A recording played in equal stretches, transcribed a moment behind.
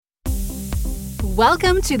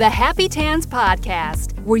Welcome to the Happy Tans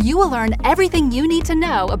Podcast, where you will learn everything you need to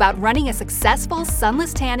know about running a successful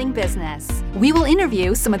sunless tanning business. We will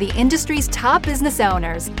interview some of the industry's top business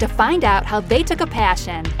owners to find out how they took a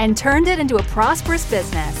passion and turned it into a prosperous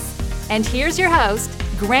business. And here's your host,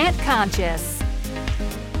 Grant Conscious.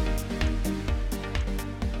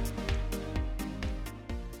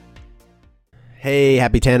 Hey,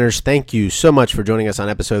 Happy Tanners. Thank you so much for joining us on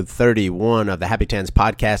episode 31 of the Happy Tans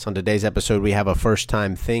podcast. On today's episode, we have a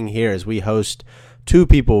first-time thing here as we host two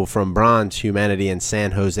people from Bronze Humanity in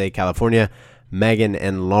San Jose, California, Megan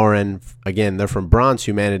and Lauren. Again, they're from Bronze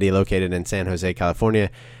Humanity located in San Jose, California.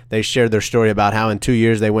 They shared their story about how in 2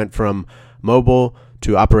 years they went from mobile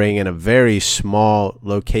to operating in a very small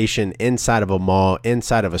location inside of a mall,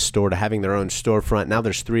 inside of a store, to having their own storefront. Now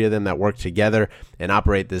there's three of them that work together and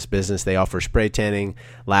operate this business. They offer spray tanning,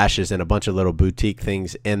 lashes, and a bunch of little boutique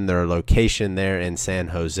things in their location there in San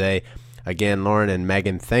Jose. Again, Lauren and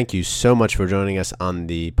Megan, thank you so much for joining us on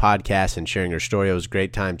the podcast and sharing your story. It was a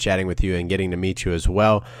great time chatting with you and getting to meet you as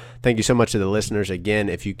well. Thank you so much to the listeners. Again,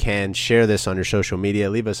 if you can, share this on your social media.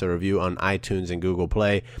 Leave us a review on iTunes and Google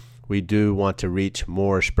Play. We do want to reach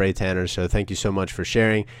more spray tanners, so thank you so much for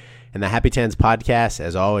sharing. And the Happy Tans podcast,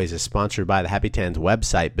 as always, is sponsored by the Happy Tans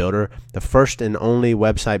website builder, the first and only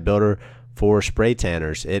website builder for spray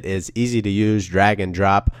tanners. It is easy to use, drag and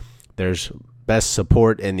drop. There's best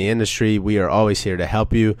support in the industry. We are always here to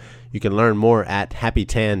help you. You can learn more at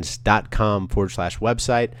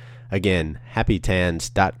happytans.com/website. Again,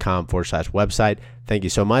 happytans.com/website. Thank you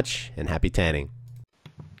so much, and happy tanning.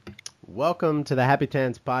 Welcome to the Happy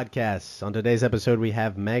Tans podcast. On today's episode, we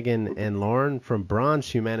have Megan and Lauren from Bronze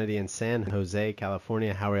Humanity in San Jose,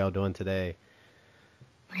 California. How are y'all doing today?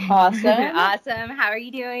 Awesome. Awesome. How are you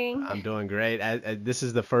doing? I'm doing great. This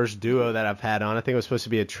is the first duo that I've had on. I think it was supposed to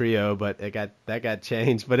be a trio, but that got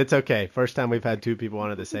changed. But it's okay. First time we've had two people on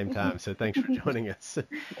at the same time. So thanks for joining us.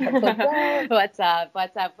 What's up?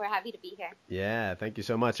 We're happy to be here. Yeah, thank you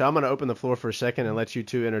so much. I'm going to open the floor for a second and let you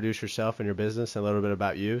two introduce yourself and your business and a little bit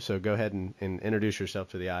about you. So go ahead and introduce yourself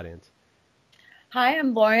to the audience. Hi,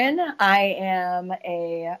 I'm Lauren. I am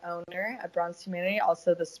a owner at Bronze Humanity,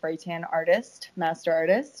 also the spray tan artist, master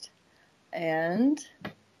artist, and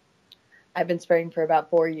I've been spraying for about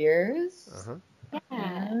 4 years.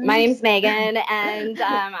 Yeah. My name's Megan, and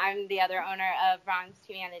I'm the other owner of Bronze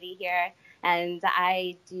Humanity here, and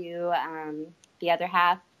I do the other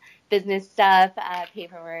half, business stuff,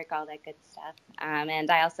 paperwork, all that good stuff,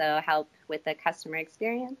 and I also help with the customer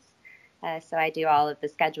experience. So I do all of the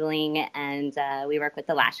scheduling, and we work with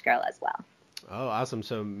the Lash Girl as well. Oh, awesome.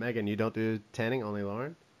 So, Megan, you don't do tanning, only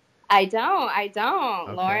Lauren? I don't.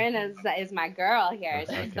 Okay. Lauren is my girl here.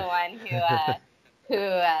 She's the one who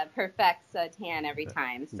perfects a tan every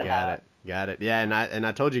time. So. Got it. Yeah, and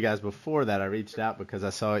I told you guys before that I reached out because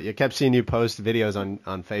I saw you kept seeing you post videos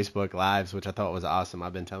on Facebook Lives, which I thought was awesome.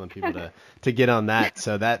 I've been telling people to get on that.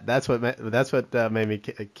 So that's what made me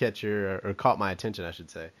catch or caught my attention, I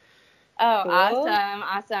should say. Oh, cool.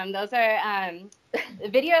 Awesome. Those are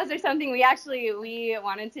videos are something we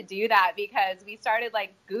wanted to do that because we started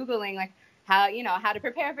Googling how to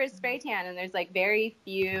prepare for a spray tan, and there's very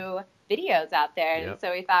few videos out there. Yep. And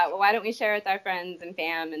so we thought, well, why don't we share with our friends and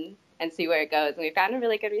fam and see where it goes? And we've gotten a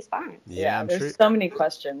really good response. Yeah, there's so many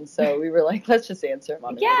questions, so we were like, let's just answer them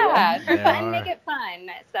on the video. For fun, make it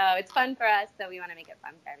fun. So it's fun for us, so we want to make it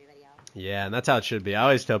fun for everybody else. Yeah, and that's how it should be. I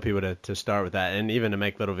always tell people to start with that, and even to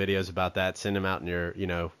make little videos about that, send them out in your,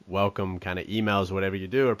 welcome kind of emails, whatever you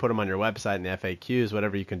do, or put them on your website in the FAQs,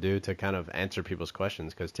 whatever you can do to kind of answer people's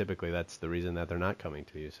questions, because typically that's the reason that they're not coming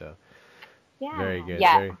to you. So, yeah. Very good.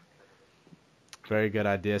 Yeah. Very good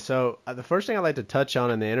idea. So the first thing I'd like to touch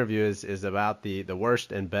on in the interview is about the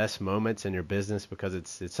worst and best moments in your business, because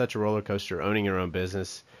it's such a roller coaster owning your own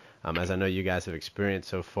business. As I know you guys have experienced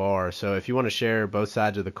so far. So if you want to share both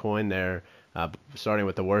sides of the coin there, starting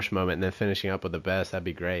with the worst moment and then finishing up with the best, that'd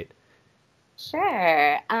be great.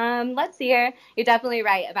 Sure. Let's see here. You're definitely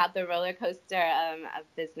right about the roller coaster of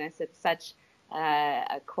business. It's such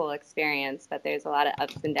a cool experience, but there's a lot of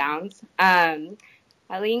ups and downs. I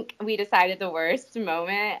think we decided the worst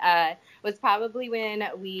moment was probably when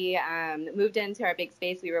we moved into our big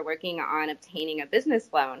space. We were working on obtaining a business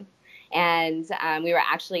loan. And we were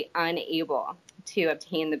actually unable to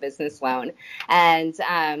obtain the business loan. And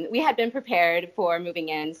we had been prepared for moving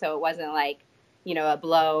in, so it wasn't a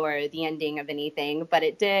blow or the ending of anything. But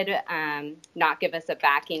it did not give us a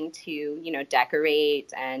backing to,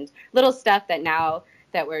 decorate and little stuff that now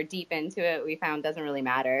that we're deep into it, we found doesn't really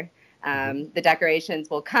matter. The decorations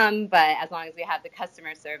will come, but as long as we have the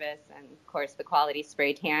customer service and, of course, the quality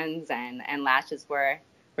spray tans and lashes, we're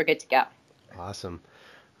good to go. Awesome.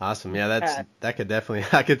 Awesome. Yeah, that could definitely,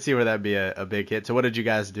 I could see where that'd be a big hit. So what did you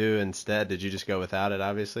guys do instead? Did you just go without it,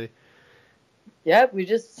 obviously? Yep, we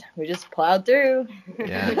just plowed through.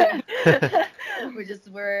 Yeah. we just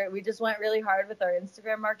went really hard with our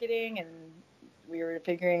Instagram marketing, and we were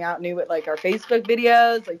figuring out like our Facebook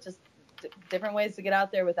videos, like just different ways to get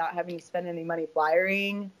out there without having to spend any money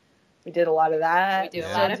flyering. We did a lot of that. We do a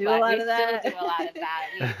lot of that.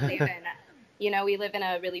 We live in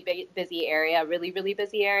a really busy area, really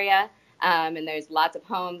busy area. And there's lots of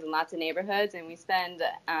homes and lots of neighborhoods, and we spend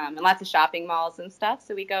and lots of shopping malls and stuff.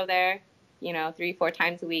 So we go there, 3-4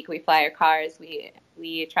 times a week. We fly our cars.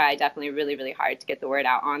 We try definitely really hard to get the word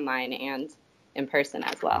out online and in person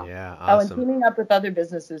as well. Yeah, awesome. Oh, and teaming up with other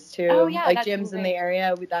businesses too. Oh, yeah, like gyms in the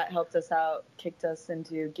area. That helped us out, kicked us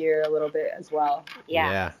into gear a little bit as well.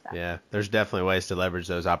 Yeah. There's definitely ways to leverage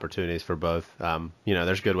those opportunities for both.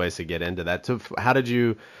 There's good ways to get into that. So how did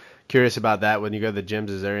you, curious about that, when you go to the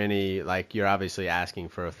gyms, is there any, like, you're obviously asking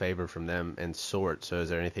for a favor from them and sort. So is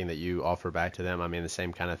there anything that you offer back to them? I mean, the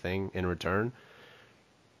same kind of thing in return?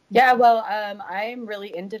 Yeah, well, I'm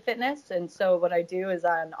really into fitness, and so what I do is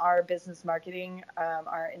on our business marketing,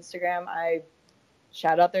 our Instagram, I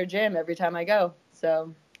shout out their gym every time I go.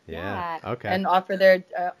 So yeah, okay, and offer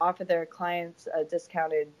their clients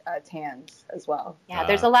discounted tans as well. Yeah,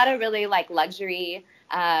 there's a lot of really like luxury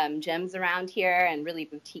gyms around here and really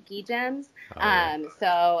boutique-y gyms.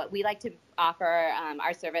 So we like to offer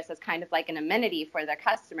our service as kind of like an amenity for their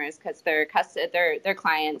customers, because their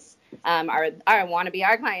clients want to be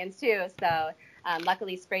our clients too. So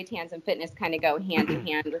luckily, spray tans and fitness kind of go hand in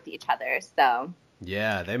hand with each other. So.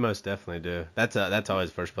 Yeah, they most definitely do. That's always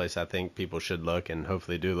the first place I think people should look, and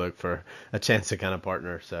hopefully do look for a chance to kind of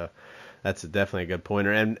partner. So that's definitely a good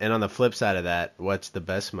pointer. And on the flip side of that, what's the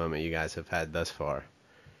best moment you guys have had thus far?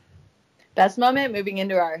 Best moment, moving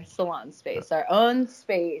into our salon space, our own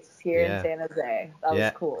space here in San Jose. That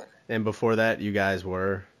was cool. And before that, you guys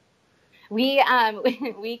were? We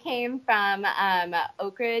came from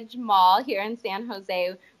Oak Ridge Mall here in San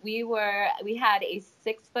Jose. We had a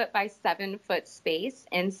 6-foot by 7-foot space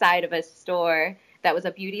inside of a store that was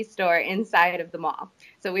a beauty store inside of the mall.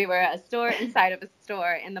 So we were a store inside of a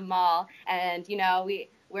store in the mall, and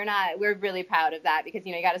we're really proud of that, because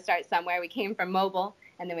you got to start somewhere. We came from mobile,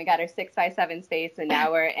 and then we got our 6 by 7 space, and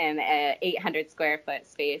now we're in a 800 square foot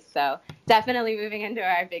space. So definitely moving into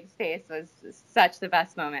our big space was such the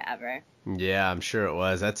best moment ever. Yeah, I'm sure it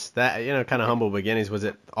was. That's kind of humble beginnings. Was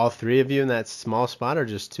it all three of you in that small spot, or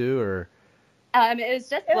just two, or? It was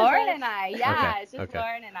just Lauren and I. Yeah, okay. It's just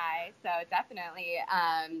Lauren and I. So definitely,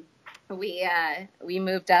 we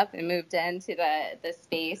moved up and moved into the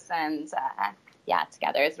space, and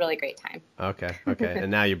together. It's a really great time. Okay.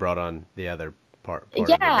 And now you brought on the other part of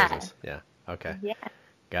the business. Yeah. Okay. Yeah.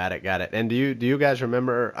 Got it. And do you guys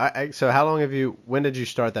remember? So how long when did you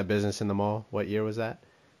start that business in the mall? What year was that?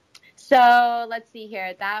 So let's see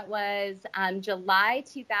here. That was July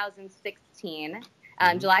 2016.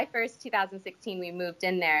 July 1st, 2016, we moved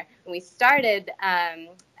in there. And we started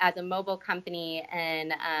as a mobile company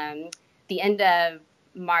in the end of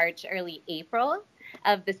March, early April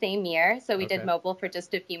of the same year. So we did mobile for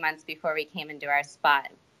just a few months before we came into our spot.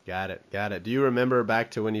 Got it. Do you remember back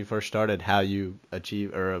to when you first started how you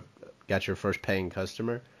achieved or got your first paying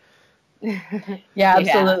customer? Yeah,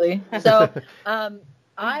 absolutely. Yeah. So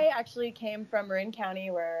I actually came from Marin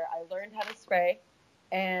County, where I learned how to spray,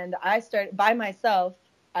 and I started by myself.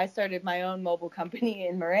 I started my own mobile company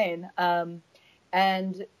in Marin,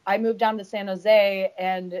 and I moved down to San Jose,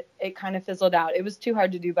 and it kind of fizzled out. It was too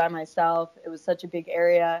hard to do by myself. It was such a big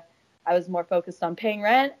area. I was more focused on paying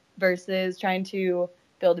rent versus trying to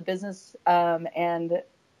build a business.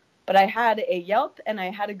 But I had a Yelp and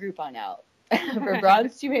I had a Groupon out for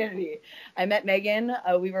Bronze Humanity. I met Megan.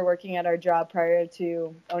 We were working at our job prior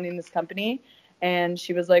to owning this company, and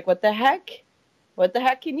she was like, "What the heck? What the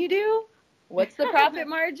heck can you do? What's the profit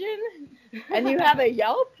margin? And you have a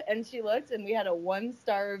Yelp?" And she looked, and we had a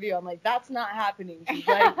 1-star review. I'm like, "That's not happening."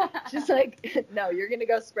 She's like, "No, you're gonna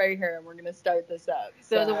go spray her, and we're gonna start this up."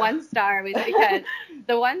 So the 1-star was because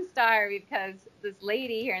this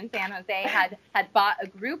lady here in San Jose had bought a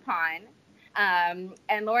Groupon,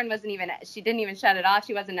 and Lauren she didn't even shut it off.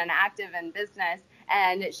 She wasn't active in business.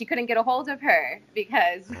 And she couldn't get a hold of her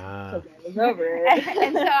because it was over.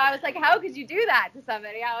 And so I was like, how could you do that to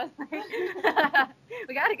somebody? I was like,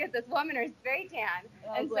 we got to get this woman her spray tan.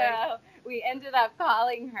 And so we ended up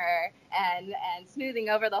calling her and smoothing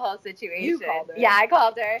over the whole situation. You called her. Yeah, I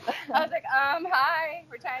called her. I was like, hi,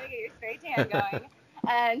 we're trying to get your spray tan going.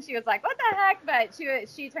 And she was like, what the heck? But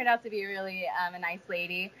she turned out to be really a nice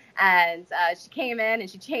lady. And she came in and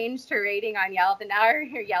she changed her rating on Yelp. And now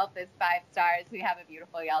her Yelp is 5 stars. We have a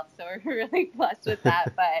beautiful Yelp, so we're really blessed with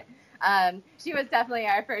that. But she was definitely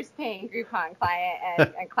our first paying Groupon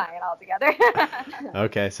client and client altogether.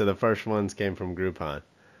 Okay, so the first ones came from Groupon.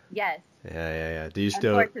 Yes. Yeah. Do you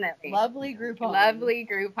still? Unfortunately. Lovely Groupon. Lovely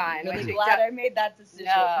Groupon. Really glad I made that decision.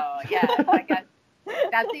 No, yeah. I guess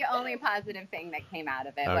that's the only positive thing that came out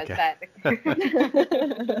of it was that.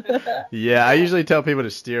 Yeah, I usually tell people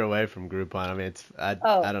to steer away from Groupon. I mean, I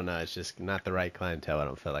don't know. It's just not the right clientele. I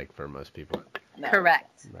don't feel like for most people. No.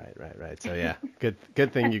 Correct. Right. So yeah,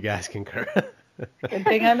 good thing you guys concur. Good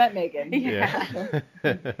thing I met Megan. Yeah.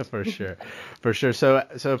 For sure.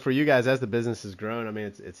 So for you guys, as the business has grown, I mean,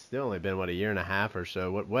 it's still only been a year and a half or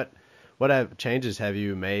so. What changes have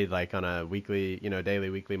you made, like on a weekly, daily,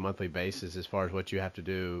 weekly, monthly basis, as far as what you have to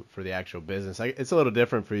do for the actual business? It's a little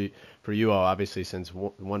different for you all, obviously, since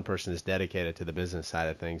one person is dedicated to the business side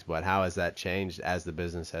of things. But how has that changed as the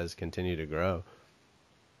business has continued to grow?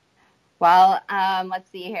 Well, let's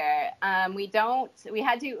see here. We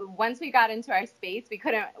had to, once we got into our space, we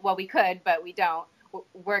could, but we don't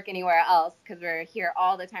work anywhere else because we're here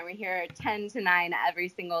all the time. We're here 10 to 9 every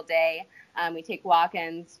single day. We take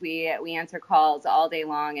walk-ins, we answer calls all day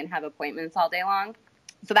long and have appointments all day long.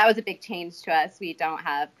 So that was a big change to us. We don't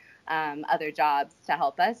have other jobs to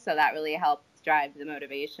help us. So that really helped drive the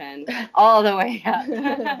motivation all the way up.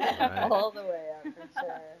 All the way up, for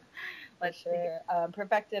sure. For sure.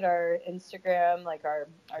 Perfected our Instagram, like our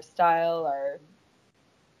style,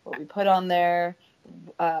 what we put on there.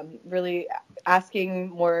 Really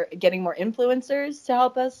getting more influencers to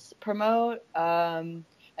help us promote. And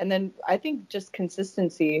then I think just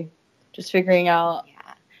consistency, just figuring out.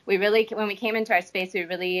 Yeah. When we came into our space, we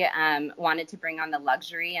really wanted to bring on the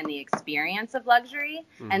luxury and the experience of luxury.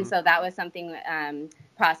 Mm-hmm. And so that was something,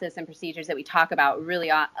 process and procedures that we talk about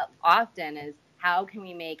really often is, how can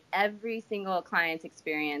we make every single client's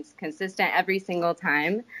experience consistent every single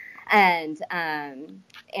time, and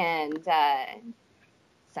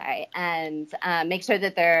make sure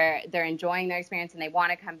that they're enjoying their experience and they want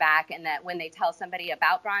to come back, and that when they tell somebody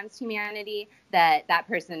about Bronze Humanity, that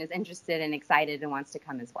person is interested and excited and wants to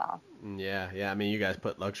come as well. Yeah. I mean, you guys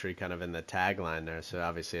put luxury kind of in the tagline there, so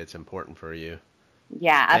obviously it's important for you.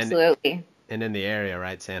 Yeah, absolutely. And in the area,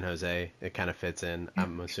 right, San Jose, it kind of fits in,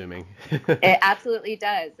 I'm assuming. It absolutely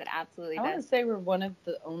does. I want to say we're one of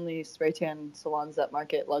the only spray tan salons that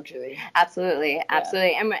market luxury. Absolutely.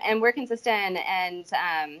 And we're consistent, and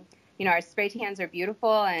our spray tans are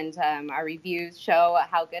beautiful, and our reviews show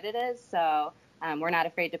how good it is. So we're not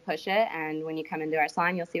afraid to push it, and when you come into our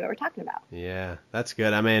salon, you'll see what we're talking about. Yeah, that's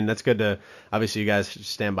good. I mean, that's good to, obviously you guys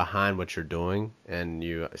stand behind what you're doing, and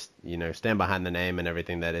you stand behind the name and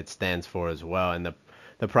everything that it stands for as well. And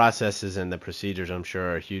the processes and the procedures, I'm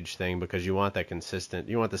sure, are a huge thing, because you want that consistent,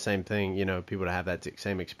 you want the same thing, people to have that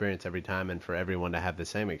same experience every time, and for everyone to have the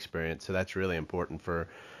same experience. So that's really important for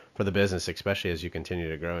the business, especially as you continue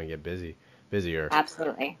to grow and get busier.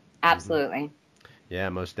 Absolutely. Mm-hmm. Yeah,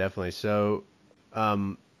 most definitely. So,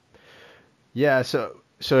 so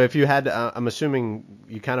if you had, I'm assuming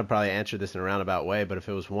you kind of probably answered this in a roundabout way, but if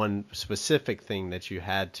it was one specific thing that you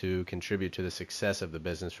had to contribute to the success of the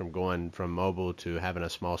business, from going from mobile to having a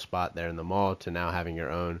small spot there in the mall to now having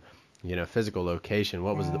your own, physical location,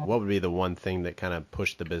 what would be the one thing that kind of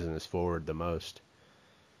pushed the business forward the most?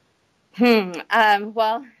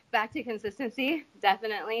 Well, back to consistency,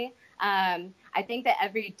 definitely. I think that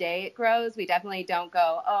every day it grows. We definitely don't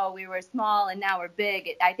go, oh, we were small and now we're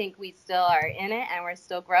big. I think we still are in it, and we're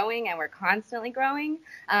still growing, and we're constantly growing.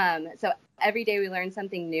 So every day we learn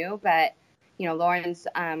something new. But, Lauren's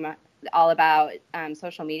all about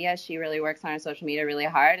social media. She really works on our social media really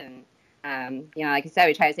hard. And, like I said,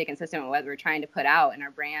 we try to stay consistent with what we're trying to put out in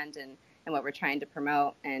our brand and what we're trying to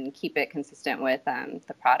promote, and keep it consistent with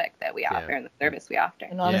the product that we offer and the service we offer.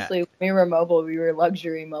 And honestly, when we were mobile, we were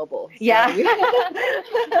luxury mobile. So. Yeah. We even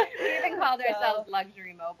called ourselves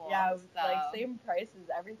luxury mobile. Yeah, like same prices,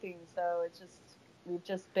 everything. So it's just, we've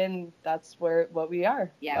just been, that's what we are.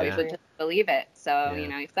 Yeah, we should just believe it. So,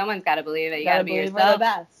 if someone's got to believe it, you got to be yourself. We're the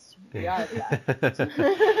best. We are the best.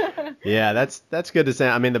 Yeah, that's good to say.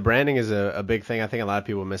 I mean, the branding is a big thing. I think a lot of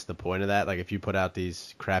people miss the point of that. Like, if you put out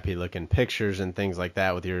these crappy looking pictures and things like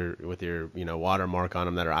that with your watermark on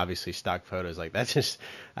them that are obviously stock photos, like that's just,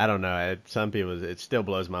 I don't know. Some people, it still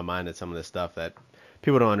blows my mind at some of the stuff that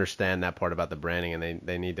people don't understand that part about the branding, and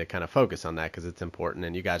they need to kind of focus on that because it's important.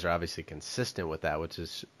 And you guys are obviously consistent with that, which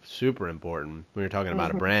is super important when you're talking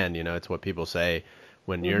about a brand. It's what people say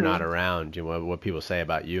when you're not around, what people say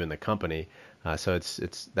about you and the company. So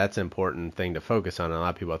that's an important thing to focus on. And a lot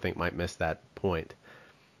of people I think might miss that point.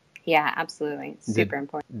 Yeah, absolutely. It's super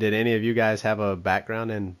important. Did any of you guys have a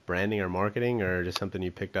background in branding or marketing, or just something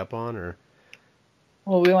you picked up on, or?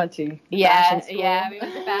 Well, we went to fashion school. We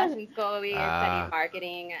went to fashion school. We studied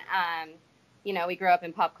marketing. We grew up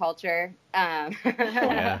in pop culture. And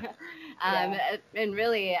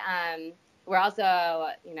really, we're also,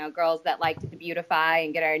 girls that like to beautify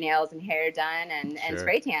and get our nails and hair done and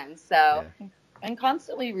spray tans. So. Yeah. And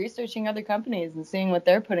constantly researching other companies and seeing what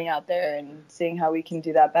they're putting out there and seeing how we can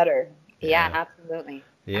do that better. Yeah, absolutely.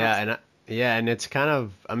 Yeah, and it's kind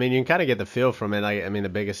of, I mean, you can kind of get the feel from it. Like, I mean, the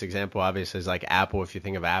biggest example obviously is like Apple. If you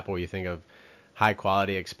think of Apple, you think of high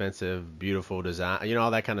quality, expensive, beautiful design, all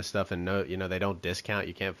that kind of stuff. And they don't discount.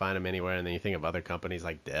 You can't find them anywhere. And then you think of other companies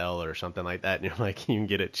like Dell or something like that, and you're like, you can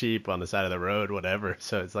get it cheap on the side of the road, whatever.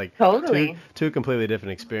 So it's like totally two completely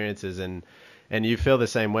different experiences. And you feel the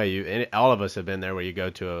same way. All of us have been there where you go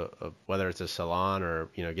to whether it's a salon or,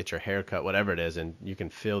 get your hair cut, whatever it is, and you can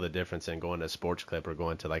feel the difference in going to a sports clip or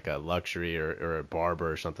going to like a luxury or a barber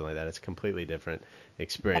or something like that. It's a completely different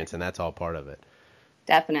experience, and that's all part of it.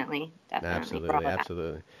 Definitely.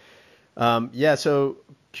 Absolutely. So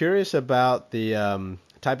curious about the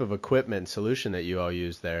type of equipment and solution that you all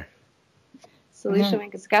use there. Solution,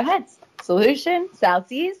 go ahead. Solution,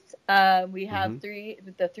 Southeast. We have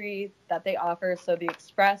the three that they offer. So the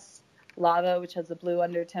Express, Lava, which has a blue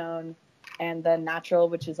undertone, and the Natural,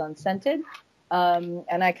 which is unscented.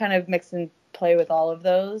 And I kind of mix and play with all of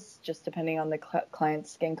those, just depending on the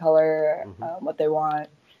client's skin color, what they want.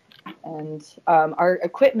 And our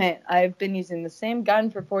equipment, I've been using the same gun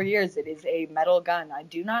for 4 years. It is a metal gun. I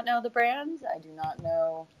do not know the brand. I do not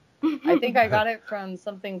know. I think I got it from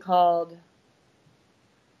something called...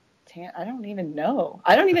 I don't even know.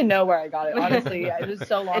 I don't even know where I got it, honestly. It was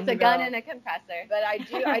so long ago. It's a gun and a compressor. But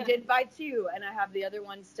I did buy two, and I have the other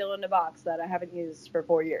one still in the box that I haven't used for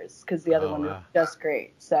 4 years because the other one is just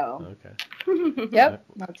great. So, Yep,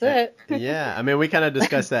 that's it. Yeah, I mean, we kind of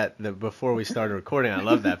discussed that before we started recording. I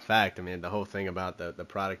love that fact. I mean, the whole thing about the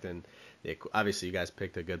product and obviously you guys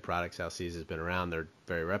picked a good product. South Seas has been around. They're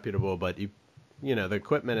very reputable, but the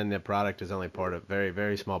equipment and the product is only very,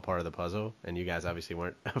 very small part of the puzzle. And you guys obviously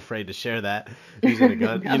weren't afraid to share that using a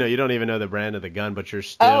gun. No. You don't even know the brand of the gun, but you're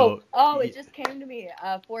still. It just came to me.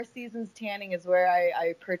 Four Seasons Tanning is where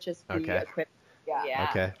I purchased the equipment. Yeah.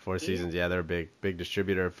 Okay. Four Seasons. Yeah, they're a big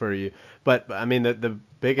distributor for you. But I mean, the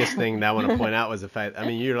biggest thing that I want to point out was the fact. I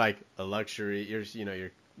mean, you're like a luxury.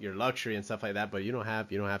 You're luxury and stuff like that, but you don't have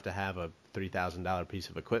to have a $3,000 piece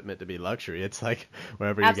of equipment to be luxury. It's like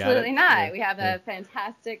wherever you got it. Absolutely not. Yeah. We have a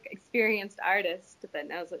fantastic, experienced artist that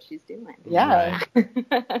knows what she's doing. Yeah. Right.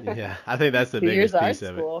 Yeah. I think that's the biggest piece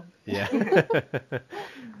of it. Yeah.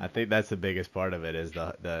 I think that's the biggest part of it is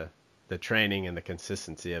the training and the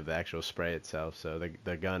consistency of the actual spray itself. So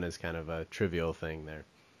the gun is kind of a trivial thing there.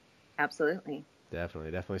 Absolutely.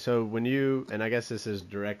 Definitely. So when and I guess this is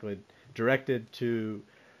directed to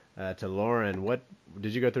Lauren, what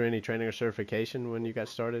did you go through any training or certification when you got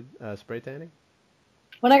started spray tanning?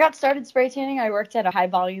 When I got started spray tanning, I worked at a high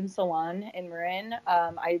volume salon in Marin.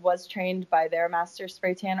 I was trained by their master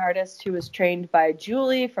spray tan artist, who was trained by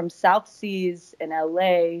Julie from South Seas in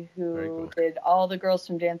LA, who did all the girls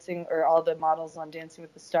from Dancing, or all the models on Dancing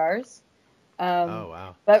with the Stars. Oh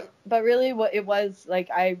wow! But really, what it was like,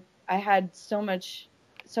 I had so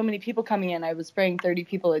many people coming in. I was spraying 30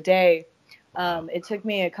 people a day. It took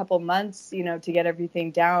me a couple months, to get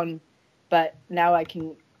everything down, but now I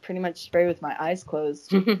can pretty much spray with my eyes closed.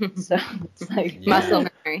 So it's like muscle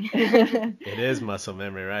memory. It is muscle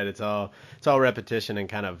memory, right? It's all repetition and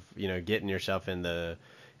kind of, getting yourself into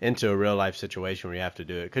a real life situation where you have to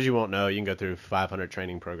do it, because you won't know. You can go through 500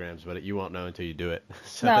 training programs, but you won't know until you do it.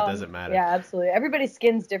 So it doesn't matter. Yeah, absolutely. Everybody's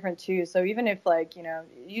skin's different too. So even if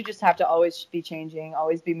you just have to always be changing,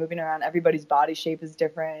 always be moving around. Everybody's body shape is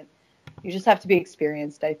different. You just have to be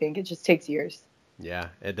experienced, I think. It just takes years. Yeah,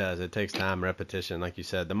 it does. It takes time, repetition. Like you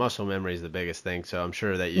said, the muscle memory is the biggest thing. So I'm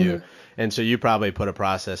sure that you, and so you probably put a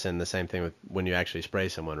process in the same thing with when you actually spray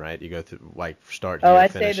someone, right? You go through start here,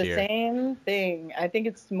 finish here. I say the same thing. I think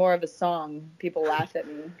it's more of a song. People laugh at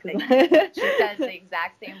me. She says the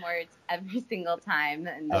exact same words every single time.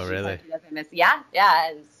 And really? She doesn't miss. Yeah.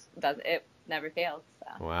 It never fails.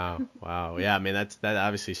 So. Wow. Yeah, I mean, that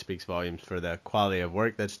obviously speaks volumes for the quality of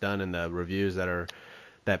work that's done and the reviews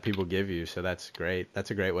that people give you. So that's great. That's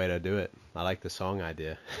a great way to do it. I like the song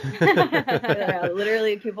idea. Yeah,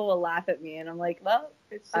 literally, people will laugh at me, and I'm like, well,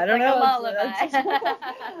 It's just I don't like know. a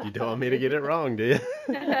lullaby. You don't want me to get it wrong, do you?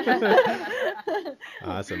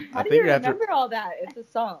 Awesome. How I do think you you have to. remember all that? It's a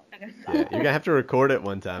song. Yeah, you're gonna have to record it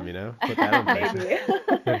one time. Put that on Maybe.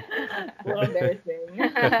 Facebook. A little embarrassing.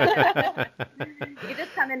 You could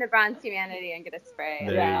just come into Bronze Humanity and get a spray.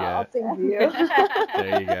 There you go. I'll sing to you.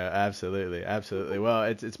 There you go. Absolutely. Absolutely. Well,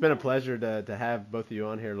 it's been a pleasure to have both of you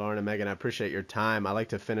on here, Lauren and Megan. I appreciate your time. I like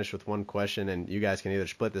to finish with one question, and you guys can either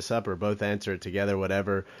split this up or both answer it together,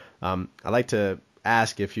 whatever. I like to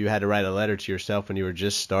ask, if you had to write a letter to yourself when you were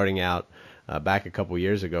just starting out back a couple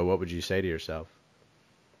years ago, what would you say to yourself?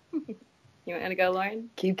 You want to go, Lauren?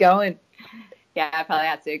 Keep going. Yeah, I probably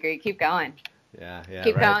have to agree. Keep going. Yeah.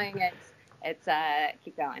 Keep Right. going. It's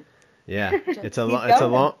keep going. Yeah, it's a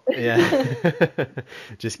going. long, yeah.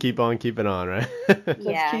 Just keep on keeping on, right?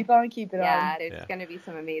 Just keep on keeping on. Yeah, there's Yeah. going to be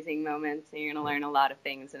some amazing moments, and you're going to learn a lot of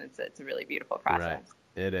things, and it's a really beautiful process.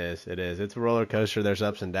 Right. It is. It's a roller coaster. There's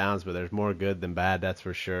ups and downs, but there's more good than bad. That's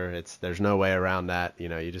for sure. There's no way around that.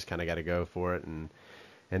 You just kind of got to go for it and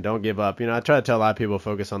don't give up. I try to tell a lot of people,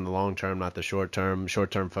 focus on the long term, not the short term.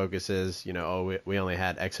 Short term focus is, we only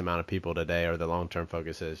had X amount of people today, or the long term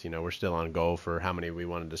focus is, we're still on goal for how many we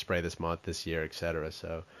wanted to spray this month, this year, et cetera.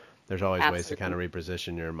 So there's always ways to kind of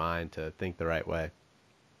reposition your mind to think the right way.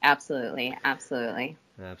 Absolutely. Absolutely.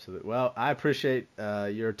 Well, I appreciate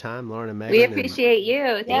your time, Lauren and Megan. We appreciate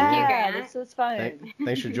you. Thank you, Grant. This was fun.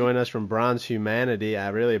 Thanks for joining us from Bronze Humanity. I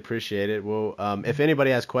really appreciate it. Well, if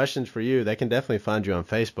anybody has questions for you, they can definitely find you on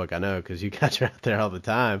Facebook. I know, because you guys are out there all the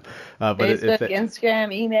time. But Facebook,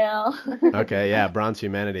 Instagram, email. Okay, yeah, Bronze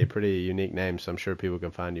Humanity, a pretty unique name, so I'm sure people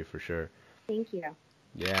can find you for sure. Thank you.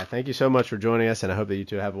 Yeah, thank you so much for joining us, and I hope that you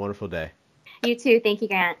two have a wonderful day. You too. Thank you,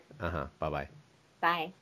 Grant. Bye-bye. Bye.